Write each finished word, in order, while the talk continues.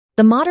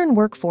The modern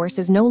workforce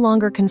is no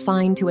longer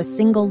confined to a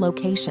single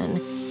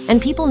location,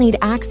 and people need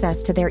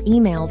access to their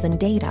emails and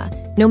data,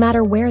 no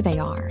matter where they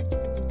are.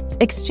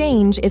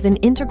 Exchange is an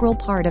integral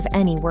part of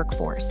any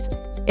workforce.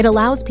 It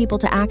allows people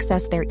to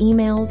access their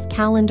emails,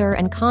 calendar,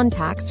 and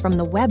contacts from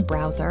the web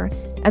browser,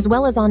 as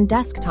well as on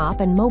desktop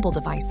and mobile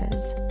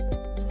devices.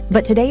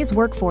 But today's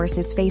workforce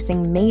is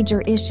facing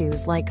major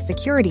issues like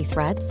security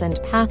threats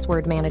and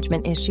password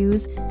management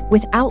issues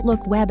with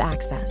Outlook web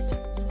access.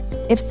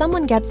 If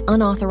someone gets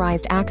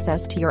unauthorized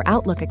access to your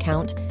Outlook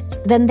account,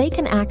 then they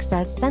can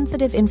access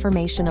sensitive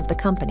information of the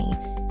company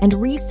and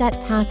reset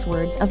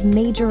passwords of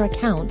major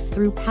accounts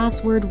through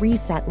password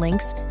reset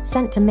links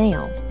sent to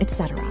mail,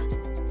 etc.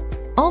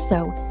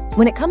 Also,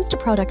 when it comes to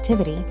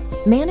productivity,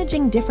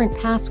 managing different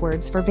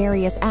passwords for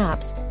various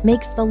apps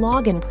makes the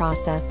login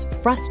process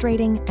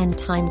frustrating and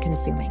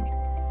time-consuming.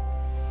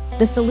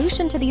 The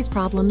solution to these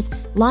problems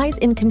lies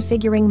in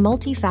configuring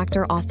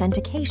multi-factor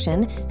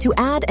authentication to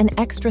add an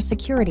extra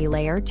security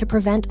layer to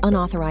prevent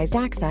unauthorized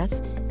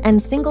access and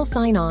single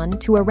sign-on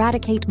to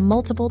eradicate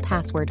multiple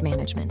password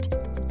management.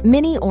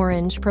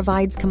 miniOrange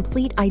provides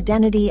complete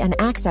identity and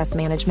access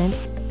management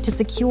to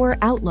secure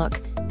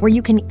Outlook, where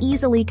you can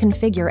easily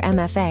configure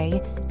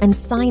MFA and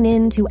sign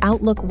in to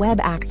Outlook web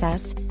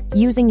access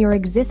using your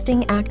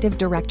existing Active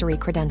Directory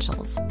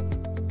credentials.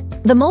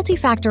 The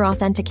multi-factor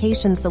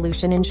authentication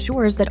solution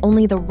ensures that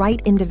only the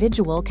right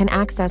individual can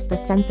access the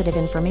sensitive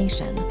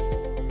information.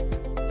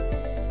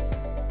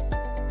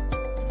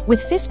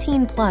 With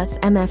 15+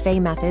 MFA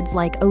methods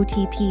like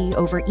OTP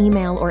over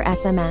email or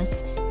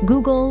SMS,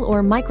 Google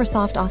or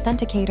Microsoft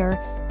Authenticator,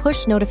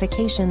 push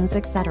notifications,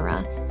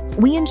 etc.,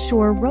 we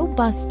ensure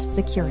robust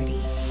security.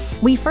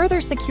 We further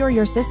secure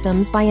your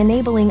systems by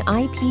enabling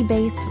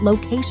IP-based,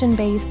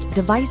 location-based,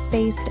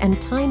 device-based,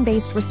 and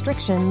time-based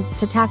restrictions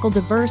to tackle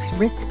diverse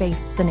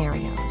risk-based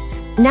scenarios.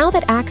 Now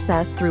that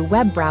access through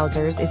web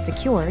browsers is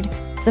secured,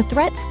 the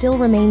threat still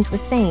remains the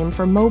same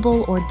for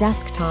mobile or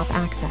desktop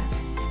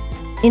access.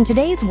 In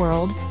today's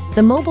world,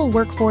 the mobile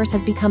workforce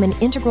has become an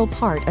integral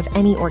part of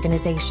any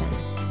organization.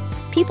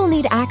 People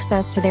need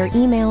access to their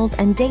emails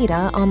and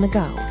data on the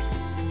go.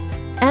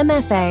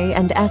 MFA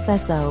and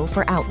SSO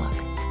for Outlook.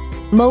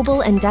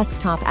 Mobile and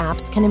desktop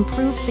apps can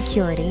improve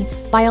security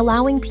by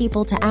allowing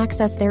people to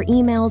access their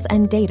emails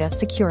and data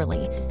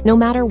securely, no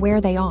matter where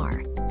they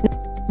are.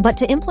 But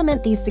to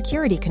implement these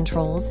security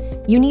controls,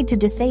 you need to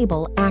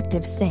disable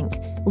Active Sync,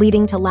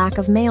 leading to lack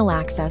of mail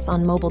access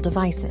on mobile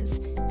devices.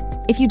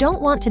 If you don't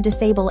want to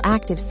disable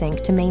Active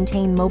Sync to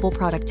maintain mobile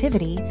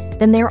productivity,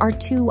 then there are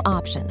two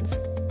options.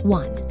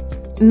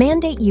 1.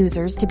 Mandate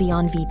users to be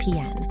on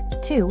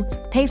VPN. 2.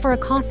 Pay for a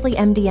costly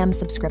MDM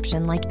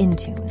subscription like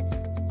Intune.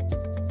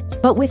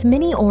 But with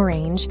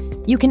miniOrange,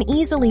 you can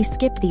easily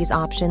skip these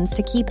options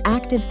to keep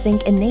Active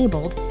Sync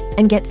enabled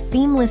and get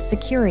seamless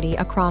security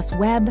across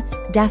web,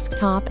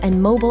 desktop,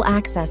 and mobile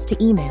access to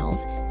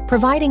emails,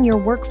 providing your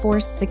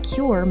workforce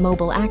secure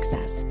mobile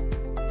access.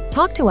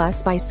 Talk to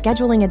us by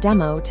scheduling a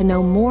demo to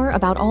know more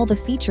about all the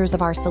features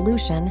of our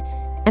solution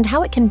and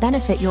how it can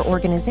benefit your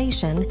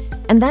organization,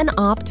 and then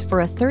opt for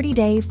a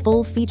 30-day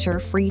full-feature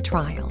free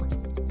trial.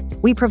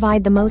 We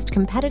provide the most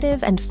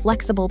competitive and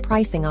flexible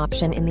pricing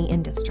option in the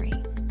industry.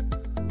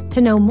 To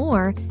know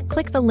more,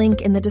 click the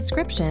link in the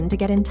description to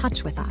get in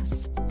touch with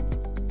us.